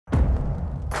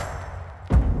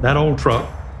That old truck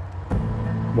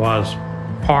was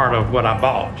part of what I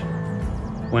bought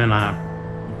when I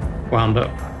wound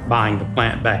up buying the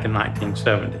plant back in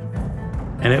 1970.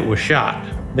 And it was shot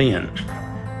then.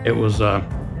 It was, I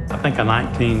think, a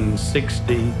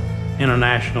 1960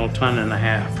 International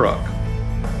 1.5-ton truck.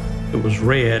 It was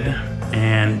red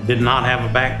and did not have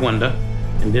a back window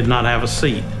and did not have a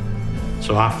seat.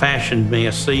 So I fashioned me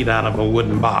a seat out of a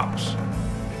wooden box.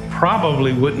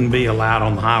 Probably wouldn't be allowed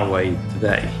on the highway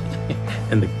today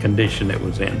in the condition it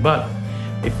was in. But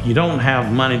if you don't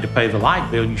have money to pay the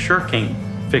light bill, you sure can't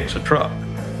fix a truck.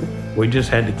 We just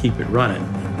had to keep it running.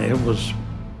 It was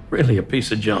really a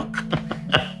piece of junk.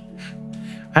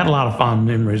 I had a lot of fond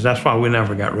memories. That's why we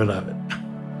never got rid of it.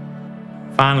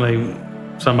 Finally,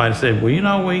 somebody said, well, you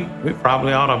know, we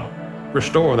probably ought to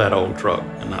restore that old truck.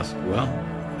 And I said, well,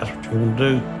 that's what you want to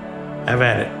do. Have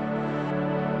at it.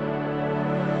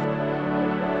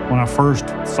 When I first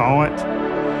saw it,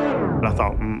 I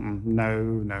thought,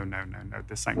 no,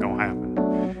 this ain't gonna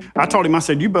happen. I told him, I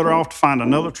said, you better off to find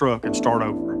another truck and start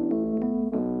over.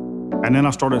 And then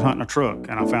I started hunting a truck,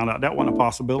 and I found out that wasn't a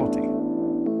possibility.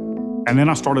 And then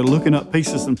I started looking up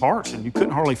pieces and parts, and you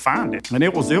couldn't hardly find it. And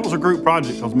it was a group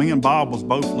project, because me and Bob was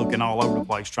both looking all over the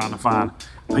place trying to find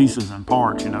pieces and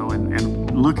parts, you know,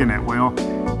 and looking at, well,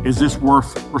 is this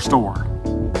worth restoring?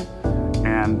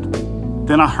 And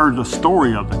then I heard the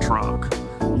story of the truck.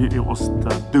 It was the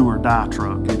do or die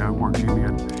truck, you know, where you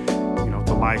had, you know,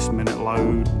 the last minute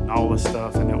load and all this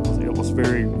stuff, and it was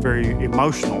very, very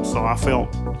emotional. So I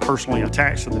felt personally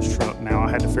attached to this truck. Now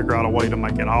I had to figure out a way to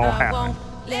make it all happen. I won't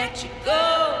let you go.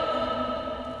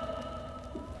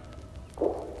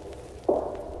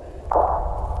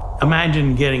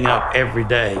 Imagine getting up every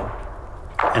day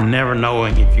and never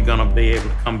knowing if you're gonna be able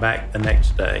to come back the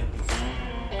next day.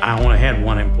 I only had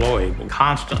one employee, but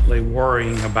constantly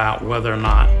worrying about whether or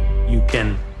not you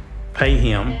can pay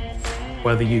him,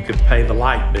 whether you could pay the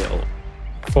light bill.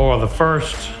 For the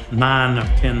first 9 or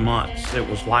 10 months, it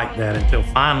was like that until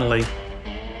finally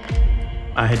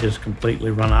I had just completely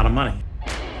run out of money.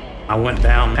 I went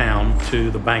downtown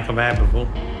to the Bank of Abbeville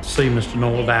to see Mr.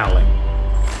 Noel Dowling.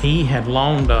 He had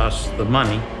loaned us the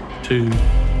money to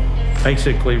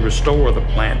basically restore the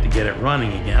plant to get it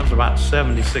running again. It was about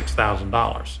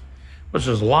 $76,000, which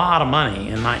is a lot of money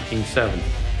in 1970.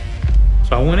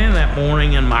 So I went in that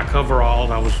morning in my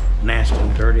coveralls. I was nasty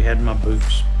and dirty, had my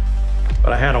boots,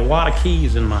 but I had a wad of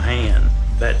keys in my hand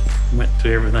that went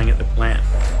to everything at the plant.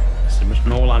 I said, Mr.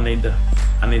 Noel, I need to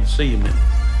see you a minute.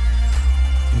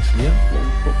 He said, yeah,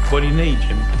 well, what do you need,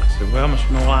 Jimmy? I said, well,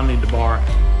 Mr. Noel, I need to borrow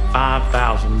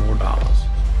 $5,000 more.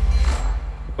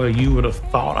 Well, you would have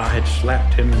thought I had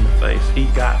slapped him in the face. He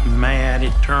got mad,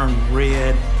 it turned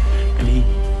red, and he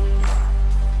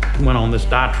went on this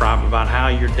diatribe about how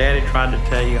your daddy tried to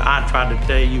tell you, I tried to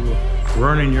tell you were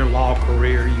ruining your law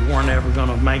career, you weren't ever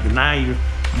gonna make it, now you're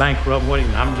bankrupt. What do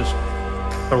you, I'm just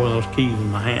throwing those keys in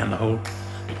my hand the whole,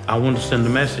 I wanted to send a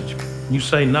message. You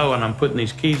say no, and I'm putting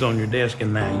these keys on your desk,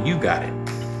 and now you got it.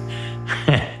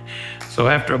 So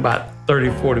after about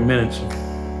 30, 40 minutes of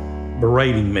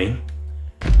berating me,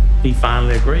 he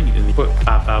finally agreed, and he put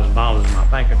 $5,000 in my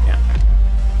bank account.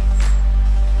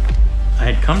 I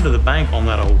had come to the bank on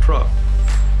that old truck,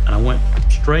 and I went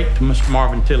straight to Mr.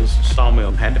 Marvin Tillis' sawmill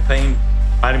and had to pay him,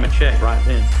 write him a check right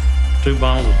then. 2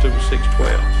 bundles of 2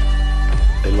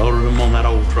 612s. They loaded them on that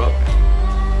old truck.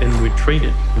 Then we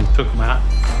treated and took them out,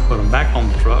 put them back on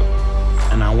the truck,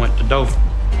 and I went to Dothan.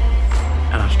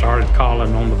 And I started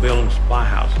calling on the building supply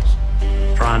houses,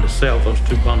 trying to sell those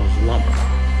 2 bundles of lumber.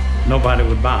 Nobody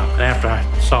would buy them. And after I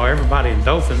saw everybody in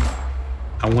Dothan,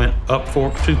 I went up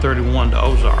 231 to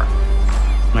Ozark.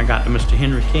 And I got to Mr.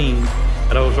 Henry King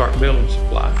at Ozark Building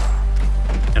Supply.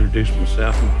 Introduced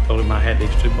myself and told him I had these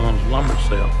 2 bundles of lumber to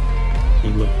sell. He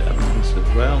looked at them and he said,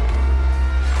 well,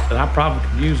 I probably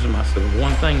could use them. I said, well,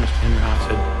 one thing, Mr. Henry, I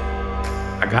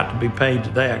said, I got to be paid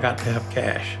today. I got to have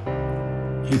cash.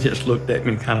 He just looked at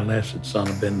me and kind of laughed and said, son,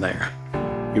 I've been there.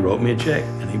 He wrote me a check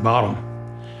and he bought them.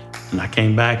 And I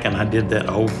came back and I did that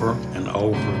over and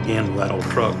over again with that old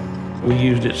truck. We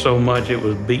used it so much it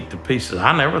was beat to pieces.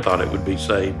 I never thought it would be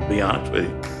saved, to be honest with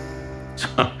you.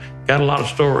 So, got a lot of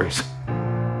stories.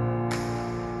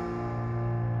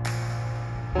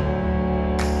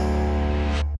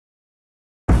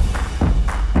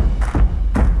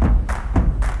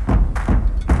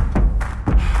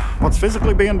 What's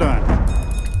physically being done?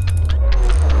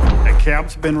 They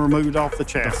cab's been removed off the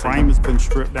chassis. The frame has been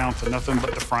stripped down to nothing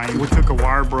but the frame. We took a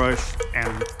wire brush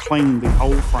and cleaned the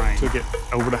whole frame. Took it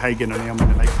over to Hagen and them,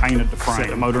 and then they painted the frame. Set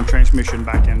the motor and transmission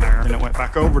back in there. And it went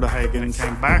back over to Hagen and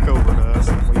came back over to us,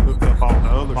 and we hooked up all the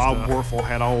other stuff. Bob Werfel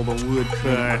had all the wood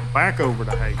cut back over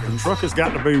to Hagen. The truck has got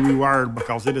to be rewired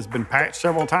because it has been patched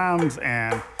several times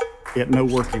and it no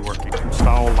worky.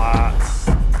 Install lights.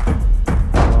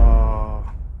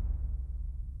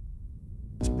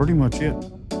 That's pretty much it.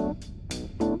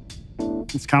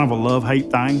 It's kind of a love-hate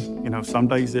thing. You know, some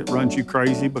days it runs you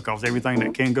crazy because everything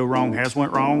that can go wrong has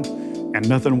went wrong and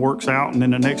nothing works out. And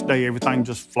then the next day, everything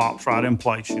just flops right in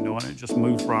place, you know, and it just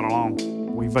moves right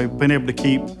along. We've been able to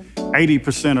keep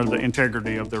 80% of the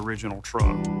integrity of the original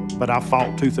truck, but I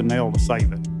fought tooth and nail to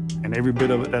save it. And every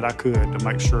bit of it that I could to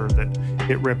make sure that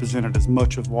it represented as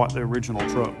much of what the original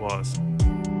truck was.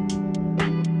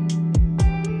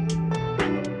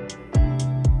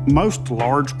 Most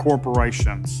large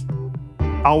corporations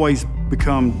always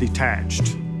become detached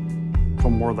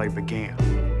from where they began.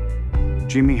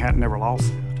 Jimmy had never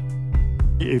lost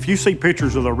that. If you see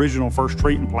pictures of the original first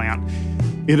treating plant,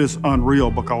 it is unreal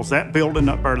because that building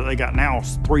up there that they got now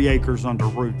is 3 acres under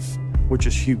roof, which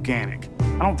is gigantic.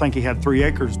 I don't think he had 3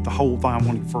 acres the whole time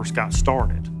when he first got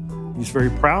started. He's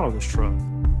very proud of this truck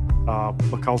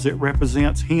because it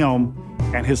represents him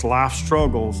and his life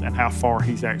struggles and how far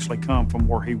he's actually come from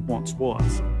where he once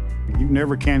was. You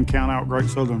never can count out Great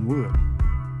Southern Wood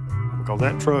because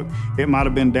that truck, it might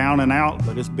have been down and out,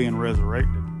 but it's being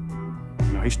resurrected.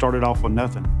 You know, he started off with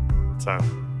nothing, so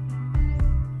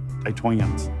they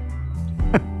twins.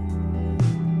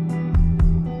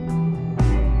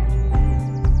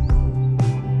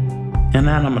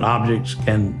 Inanimate objects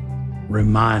can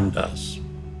remind us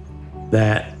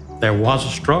that there was a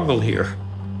struggle here,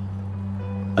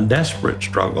 a desperate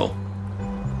struggle,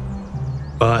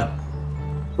 but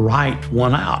right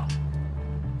won out.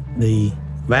 The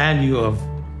value of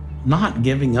not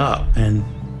giving up and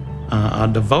a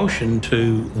devotion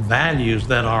to the values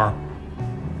that are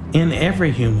in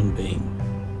every human being.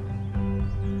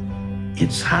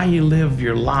 It's how you live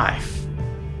your life.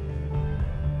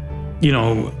 You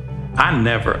know, I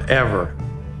never, ever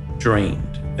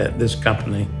dreamed that this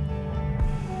company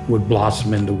would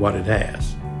blossom into what it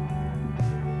has.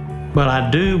 But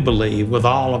I do believe with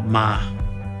all of my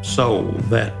soul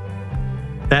that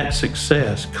that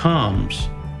success comes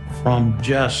from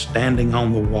just standing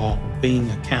on the wall, being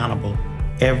accountable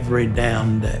every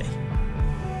damn day,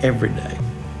 every day.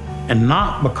 And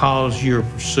not because you're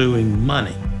pursuing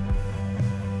money,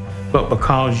 but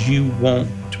because you want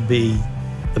to be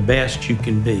the best you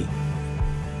can be.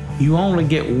 You only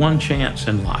get one chance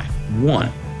in life,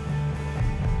 one.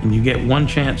 And you get one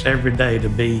chance every day to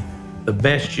be the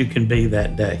best you can be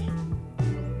that day.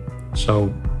 So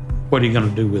what are you going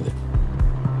to do with it?